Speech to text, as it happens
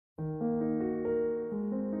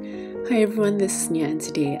Hi everyone, this is Nia and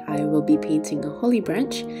today I will be painting a holly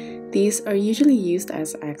branch. These are usually used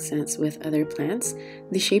as accents with other plants.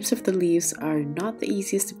 The shapes of the leaves are not the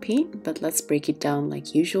easiest to paint, but let's break it down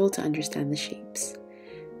like usual to understand the shapes.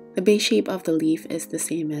 The base shape of the leaf is the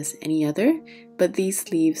same as any other, but these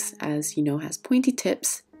leaves, as you know, has pointy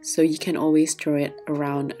tips, so you can always draw it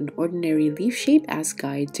around an ordinary leaf shape as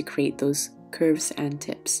guide to create those curves and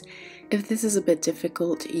tips. If this is a bit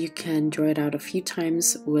difficult, you can draw it out a few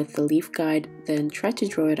times with the leaf guide, then try to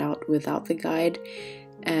draw it out without the guide,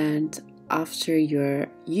 and after you're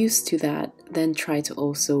used to that, then try to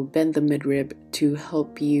also bend the midrib to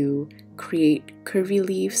help you create curvy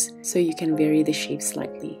leaves so you can vary the shape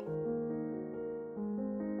slightly.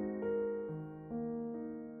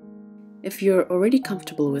 If you're already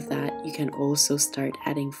comfortable with that, you can also start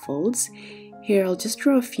adding folds. Here I'll just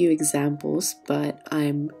draw a few examples, but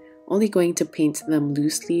I'm only going to paint them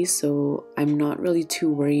loosely, so I'm not really too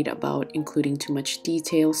worried about including too much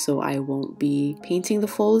detail, so I won't be painting the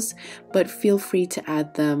folds, but feel free to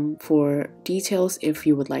add them for details if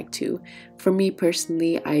you would like to. For me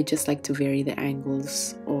personally, I just like to vary the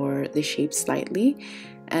angles or the shape slightly,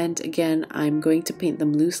 and again, I'm going to paint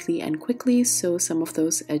them loosely and quickly, so some of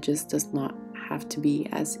those edges does not have to be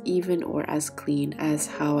as even or as clean as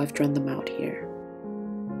how I've drawn them out here.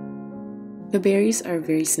 The berries are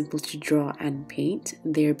very simple to draw and paint.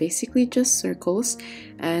 They're basically just circles,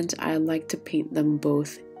 and I like to paint them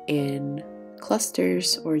both in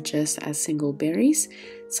clusters or just as single berries.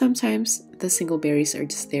 Sometimes the single berries are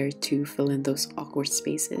just there to fill in those awkward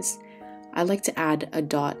spaces. I like to add a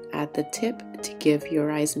dot at the tip to give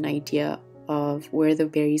your eyes an idea of where the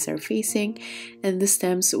berries are facing, and the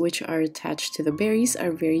stems which are attached to the berries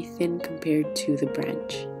are very thin compared to the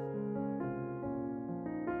branch.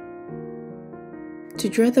 To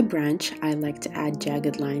draw the branch, I like to add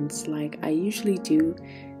jagged lines like I usually do.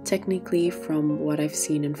 Technically, from what I've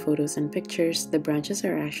seen in photos and pictures, the branches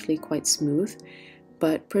are actually quite smooth,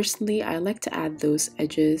 but personally I like to add those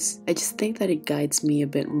edges. I just think that it guides me a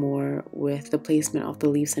bit more with the placement of the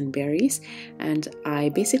leaves and berries, and I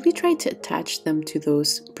basically try to attach them to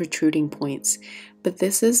those protruding points. But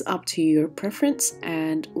this is up to your preference,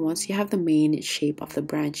 and once you have the main shape of the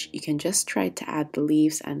branch, you can just try to add the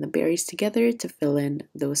leaves and the berries together to fill in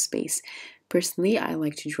those space. Personally, I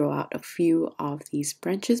like to draw out a few of these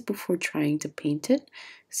branches before trying to paint it,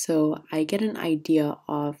 so I get an idea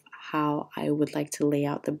of how I would like to lay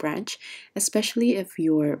out the branch, especially if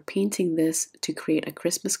you're painting this to create a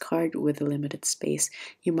Christmas card with a limited space.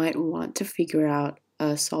 You might want to figure out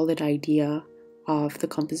a solid idea of the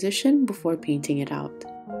composition before painting it out.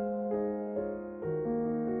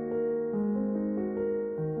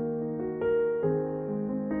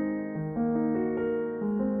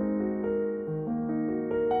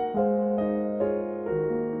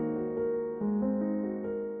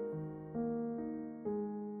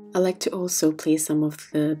 I like to also place some of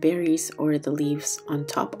the berries or the leaves on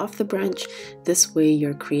top of the branch. This way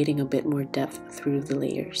you're creating a bit more depth through the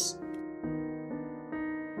layers.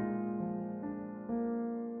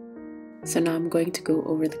 So now I'm going to go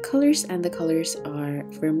over the colors, and the colors are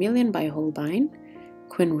Vermilion by Holbein,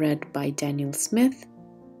 Quin Red by Daniel Smith,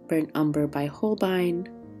 Burnt Umber by Holbein,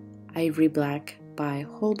 Ivory Black by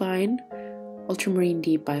Holbein, Ultramarine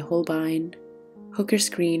Deep by Holbein, Hooker's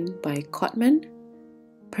Green by Cotman,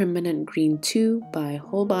 Permanent Green 2 by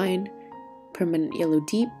Holbein, Permanent Yellow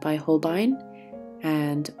Deep by Holbein,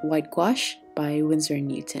 and White Gouache by Winsor &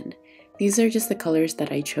 Newton. These are just the colors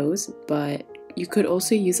that I chose, but you could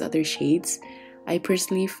also use other shades. I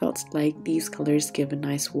personally felt like these colors give a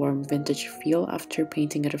nice warm vintage feel after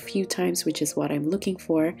painting it a few times, which is what I'm looking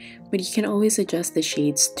for, but you can always adjust the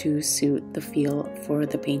shades to suit the feel for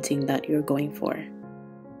the painting that you're going for.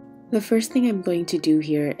 The first thing I'm going to do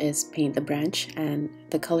here is paint the branch, and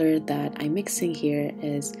the color that I'm mixing here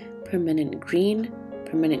is Permanent Green,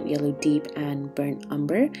 Permanent Yellow Deep, and Burnt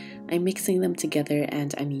Umber. I'm mixing them together,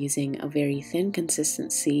 and I'm using a very thin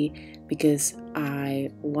consistency because I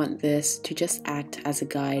want this to just act as a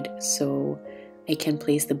guide so I can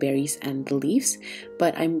place the berries and the leaves,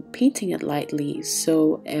 but I'm painting it lightly,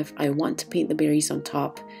 so if I want to paint the berries on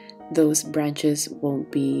top, those branches won't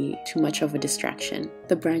be too much of a distraction.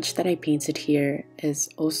 The branch that I painted here is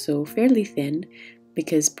also fairly thin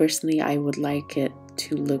because personally I would like it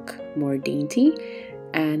to look more dainty,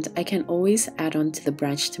 and I can always add on to the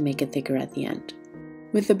branch to make it thicker at the end.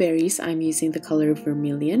 With the berries, I'm using the color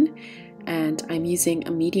Vermilion, and I'm using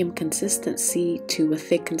a medium consistency to a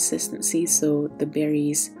thick consistency, so the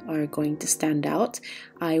berries are going to stand out.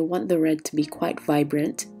 I want the red to be quite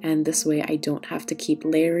vibrant, and this way I don't have to keep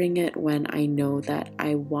layering it when I know that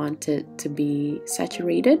I want it to be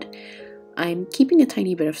saturated. I'm keeping a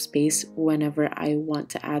tiny bit of space whenever I want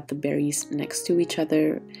to add the berries next to each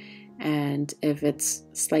other, and if it's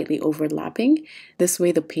slightly overlapping, this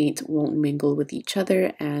way the paint won't mingle with each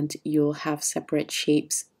other and you'll have separate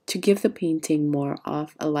shapes to give the painting more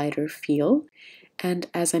of a lighter feel. And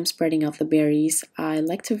as I'm spreading out the berries, I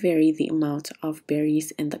like to vary the amount of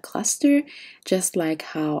berries in the cluster, just like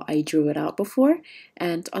how I drew it out before.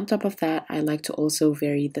 And on top of that, I like to also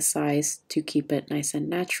vary the size to keep it nice and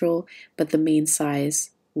natural, but the main size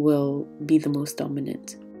will be the most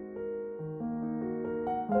dominant.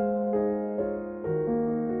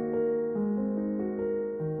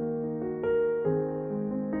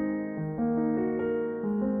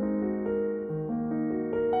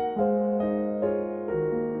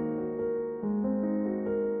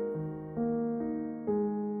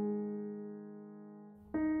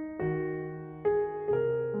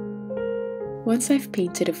 Once I've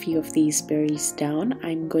painted a few of these berries down,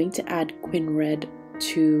 I'm going to add Quin Red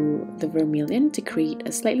to the vermilion to create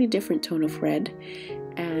a slightly different tone of red,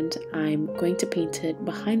 and I'm going to paint it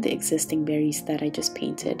behind the existing berries that I just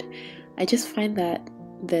painted. I just find that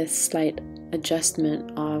this slight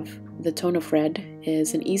adjustment of the tone of red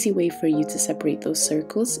is an easy way for you to separate those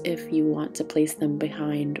circles if you want to place them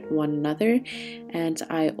behind one another, and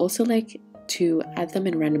I also like to add them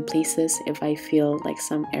in random places if I feel like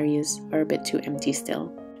some areas are a bit too empty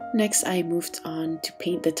still. Next, I moved on to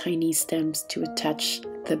paint the tiny stems to attach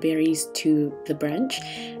the berries to the branch,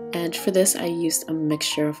 and for this I used a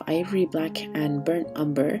mixture of ivory black and burnt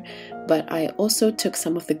umber, but I also took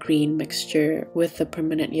some of the green mixture with the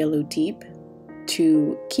permanent yellow deep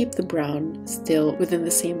to keep the brown still within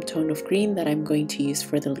the same tone of green that I'm going to use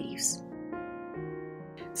for the leaves.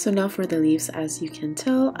 So now for the leaves, as you can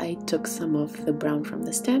tell, I took some of the brown from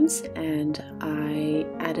the stems and I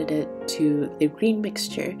added it to the green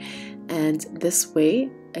mixture, and this way,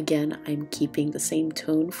 again, I'm keeping the same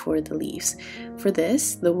tone for the leaves. For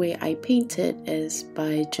this, the way I paint it is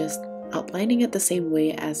by just outlining it the same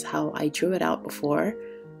way as how I drew it out before,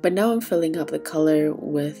 but now I'm filling up the color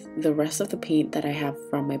with the rest of the paint that I have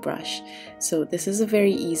from my brush. So this is a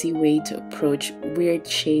very easy way to approach weird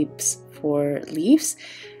shapes for leaves,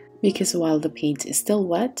 because while the paint is still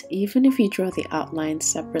wet, even if you draw the outlines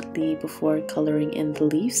separately before coloring in the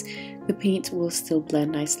leaves, the paint will still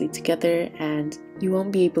blend nicely together and you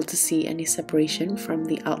won't be able to see any separation from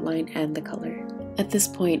the outline and the color. At this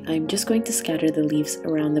point, I'm just going to scatter the leaves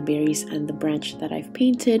around the berries and the branch that I've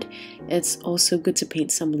painted. It's also good to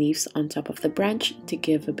paint some leaves on top of the branch to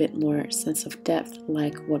give a bit more sense of depth,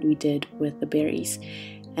 like what we did with the berries.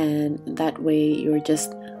 And that way you're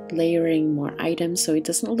just layering more items so it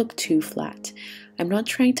doesn't look too flat. I'm not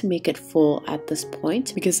trying to make it full at this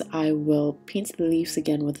point because I will paint the leaves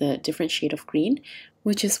again with a different shade of green,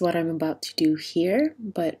 which is what I'm about to do here.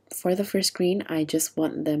 But for the first green, I just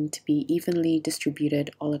want them to be evenly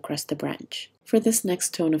distributed all across the branch. For this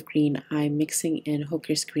next tone of green, I'm mixing in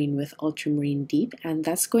Hooker's Green with Ultramarine Deep, and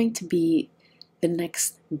that's going to be the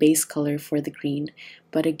next base color for the green.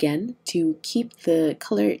 But again, to keep the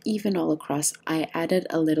color even all across, I added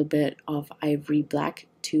a little bit of ivory black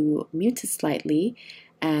to mute it slightly,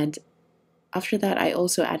 and after that I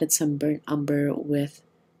also added some burnt umber with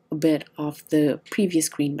a bit of the previous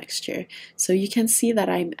green mixture. So you can see that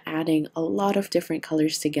I'm adding a lot of different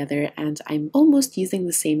colors together, and I'm almost using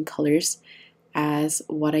the same colors as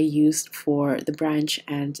what I used for the branch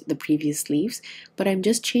and the previous leaves, but I'm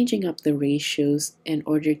just changing up the ratios in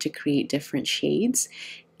order to create different shades.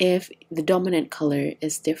 If the dominant color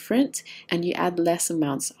is different and you add less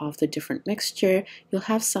amounts of the different mixture, you'll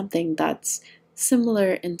have something that's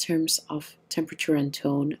similar in terms of temperature and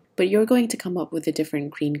tone, but you're going to come up with a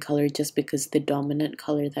different green color just because the dominant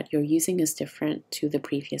color that you're using is different to the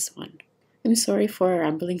previous one. I'm sorry for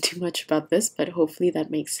rambling too much about this, but hopefully that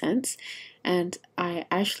makes sense. And I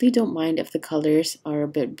actually don't mind if the colors are a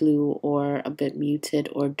bit blue or a bit muted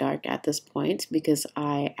or dark at this point, because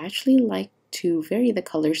I actually like to vary the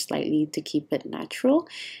color slightly to keep it natural.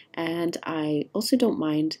 And I also don't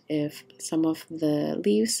mind if some of the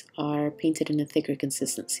leaves are painted in a thicker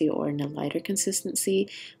consistency or in a lighter consistency,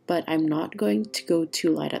 but I'm not going to go too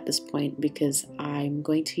light at this point because I'm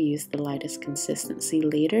going to use the lightest consistency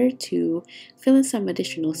later to fill in some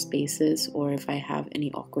additional spaces or if I have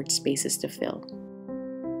any awkward spaces to fill.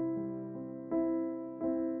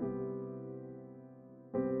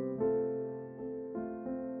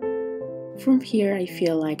 From here, I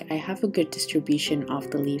feel like I have a good distribution of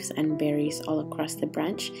the leaves and berries all across the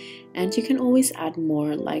branch, and you can always add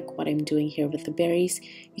more, like what I'm doing here with the berries.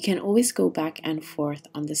 You can always go back and forth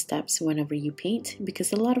on the steps whenever you paint,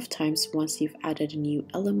 because a lot of times once you've added a new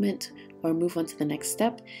element or move on to the next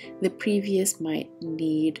step, the previous might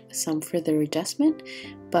need some further adjustment.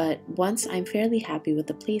 But once I'm fairly happy with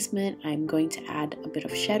the placement, I'm going to add a bit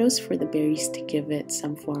of shadows for the berries to give it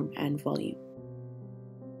some form and volume.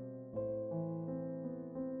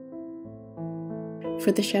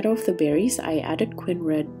 For the shadow of the berries, I added Quin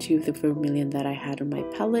Red to the vermilion that I had on my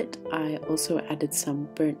palette. I also added some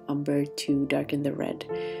burnt umber to darken the red.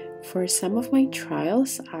 For some of my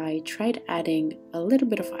trials, I tried adding a little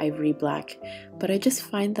bit of ivory black, but I just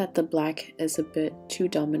find that the black is a bit too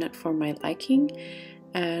dominant for my liking,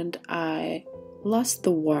 and I lost the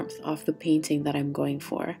warmth of the painting that I'm going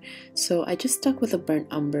for. So I just stuck with the burnt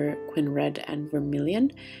umber, Quin Red, and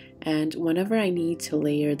vermilion. And whenever I need to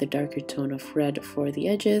layer the darker tone of red for the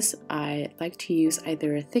edges, I like to use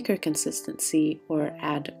either a thicker consistency or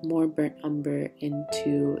add more burnt umber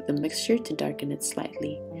into the mixture to darken it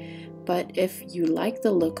slightly. But if you like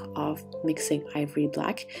the look of mixing ivory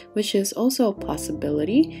black, which is also a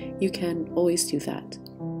possibility, you can always do that.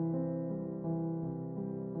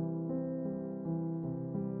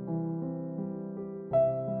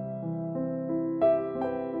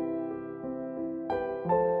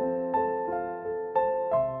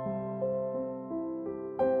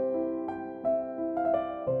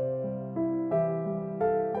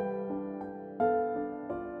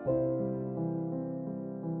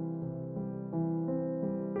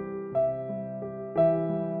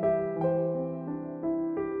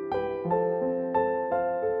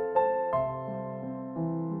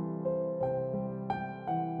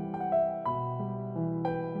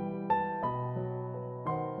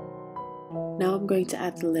 Now I'm going to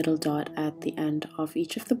add the little dot at the end of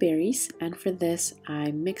each of the berries, and for this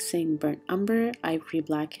I'm mixing burnt umber, ivory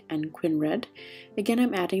black, and Quin Red. Again,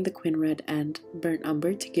 I'm adding the Quin Red and burnt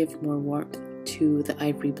umber to give more warmth to the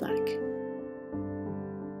ivory black.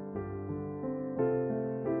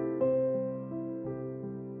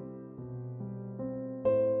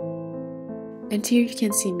 And here you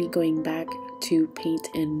can see me going back to paint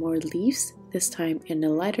in more leaves, this time in a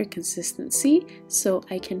lighter consistency, so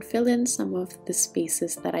I can fill in some of the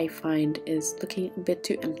spaces that I find is looking a bit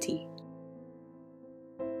too empty.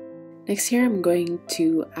 Next here I'm going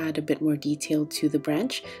to add a bit more detail to the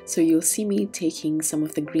branch, so you'll see me taking some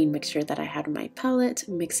of the green mixture that I had on my palette,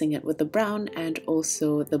 mixing it with the brown and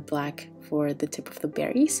also the black for the tip of the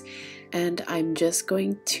berries, and I'm just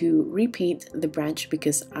going to repaint the branch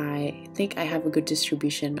because I think I have a good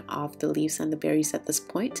distribution of the leaves and the berries at this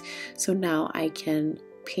point. So now I can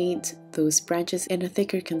paint those branches in a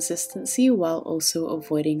thicker consistency while also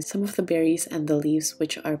avoiding some of the berries and the leaves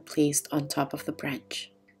which are placed on top of the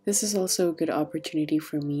branch. This is also a good opportunity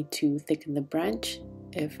for me to thicken the branch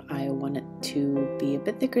if I want it to be a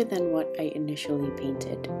bit thicker than what I initially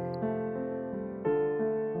painted.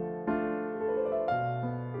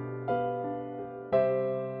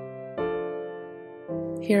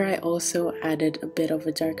 Here I also added a bit of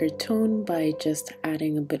a darker tone by just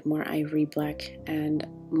adding a bit more ivory black and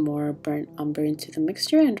more burnt umber into the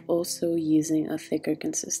mixture, and also using a thicker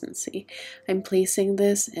consistency. I'm placing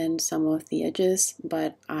this in some of the edges,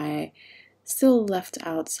 but I still left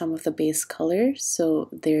out some of the base color, so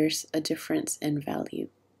there's a difference in value.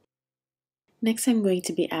 Next, I'm going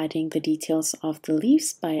to be adding the details of the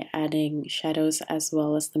leaves by adding shadows as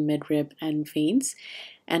well as the midrib and veins,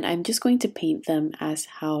 and I'm just going to paint them as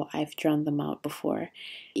how I've drawn them out before.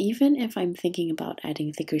 Even if I'm thinking about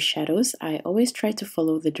adding thicker shadows, I always try to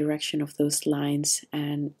follow the direction of those lines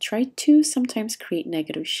and try to sometimes create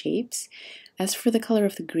negative shapes. As for the color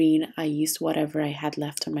of the green, I used whatever I had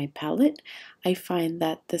left on my palette. I find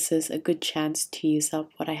that this is a good chance to use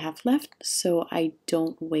up what I have left, so I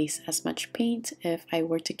don't waste as much paint if I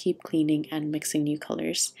were to keep cleaning and mixing new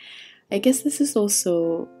colors. I guess this is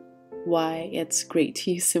also why it's great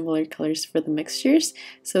to use similar colors for the mixtures,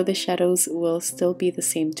 so the shadows will still be the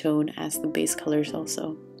same tone as the base colors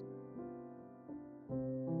also.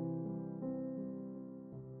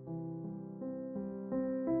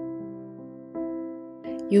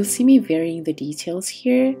 You'll see me varying the details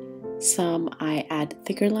here. Some I add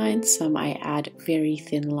thicker lines, some I add very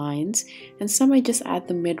thin lines, and some I just add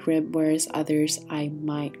the midrib, whereas others I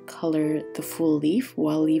might color the full leaf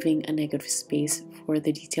while leaving a negative space for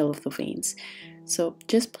the detail of the veins. So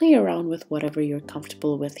just play around with whatever you're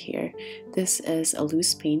comfortable with here. This is a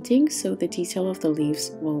loose painting, so the detail of the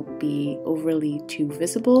leaves won't be overly too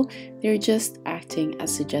visible. They're just acting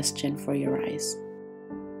as suggestion for your eyes.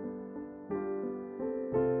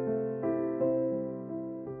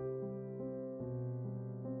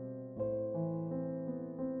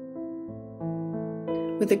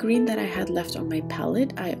 With the green that I had left on my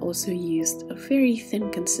palette, I also used a very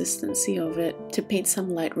thin consistency of it to paint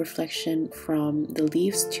some light reflection from the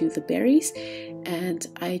leaves to the berries, and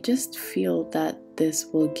I just feel that this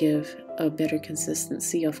will give a better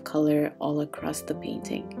consistency of color all across the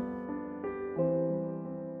painting.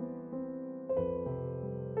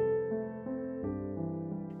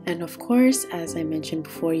 And of course, as I mentioned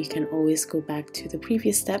before, you can always go back to the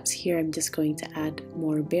previous steps. Here I'm just going to add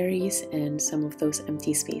more berries and some of those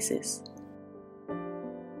empty spaces.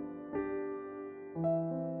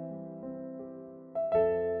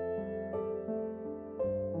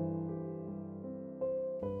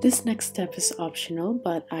 This next step is optional,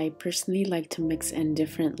 but I personally like to mix in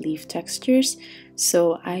different leaf textures,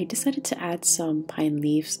 so I decided to add some pine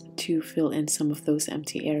leaves to fill in some of those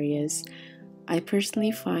empty areas. I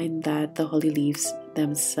personally find that the holly leaves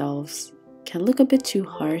themselves can look a bit too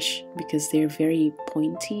harsh because they're very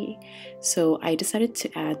pointy, so I decided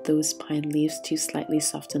to add those pine leaves to slightly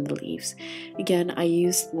soften the leaves. Again, I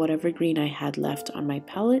used whatever green I had left on my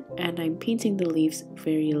palette, and I'm painting the leaves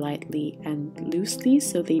very lightly and loosely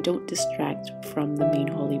so they don't distract from the main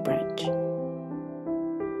holly branch.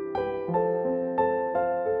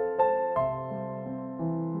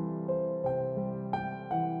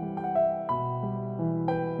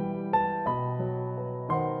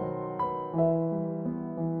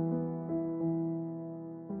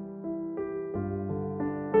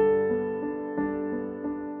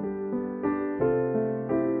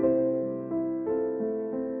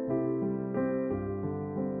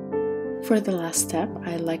 For the last step,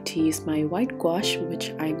 I like to use my white gouache,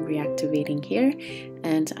 which I'm reactivating here,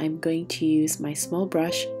 and I'm going to use my small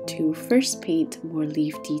brush to first paint more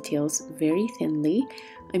leaf details very thinly.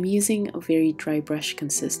 I'm using a very dry brush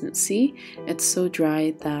consistency. It's so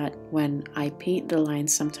dry that when I paint the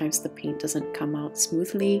lines, sometimes the paint doesn't come out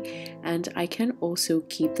smoothly, and I can also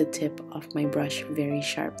keep the tip of my brush very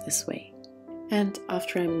sharp this way. And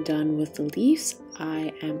after I'm done with the leaves,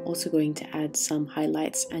 I am also going to add some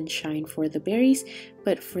highlights and shine for the berries,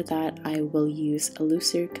 but for that I will use a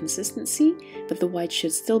looser consistency, but the white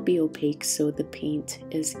should still be opaque so the paint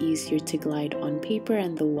is easier to glide on paper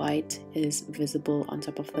and the white is visible on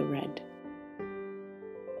top of the red.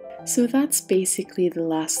 So that's basically the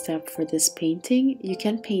last step for this painting. You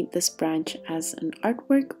can paint this branch as an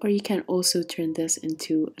artwork, or you can also turn this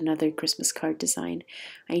into another Christmas card design.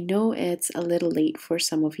 I know it's a little late for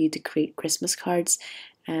some of you to create Christmas cards,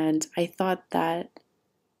 and I thought that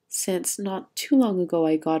since not too long ago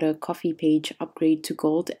I got a coffee page upgrade to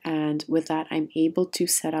gold, and with that I'm able to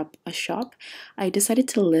set up a shop, I decided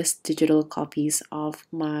to list digital copies of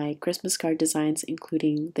my Christmas card designs,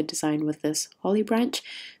 including the design with this holly branch.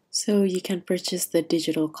 So you can purchase the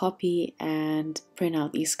digital copy and print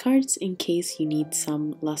out these cards in case you need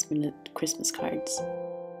some last minute Christmas cards.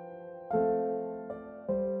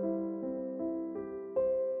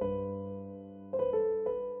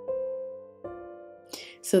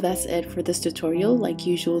 So that's it for this tutorial. Like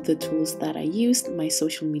usual, the tools that I used, my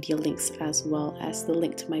social media links, as well as the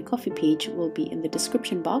link to my coffee page will be in the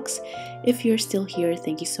description box. If you're still here,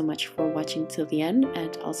 thank you so much for watching till the end,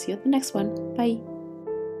 and I'll see you at the next one. Bye!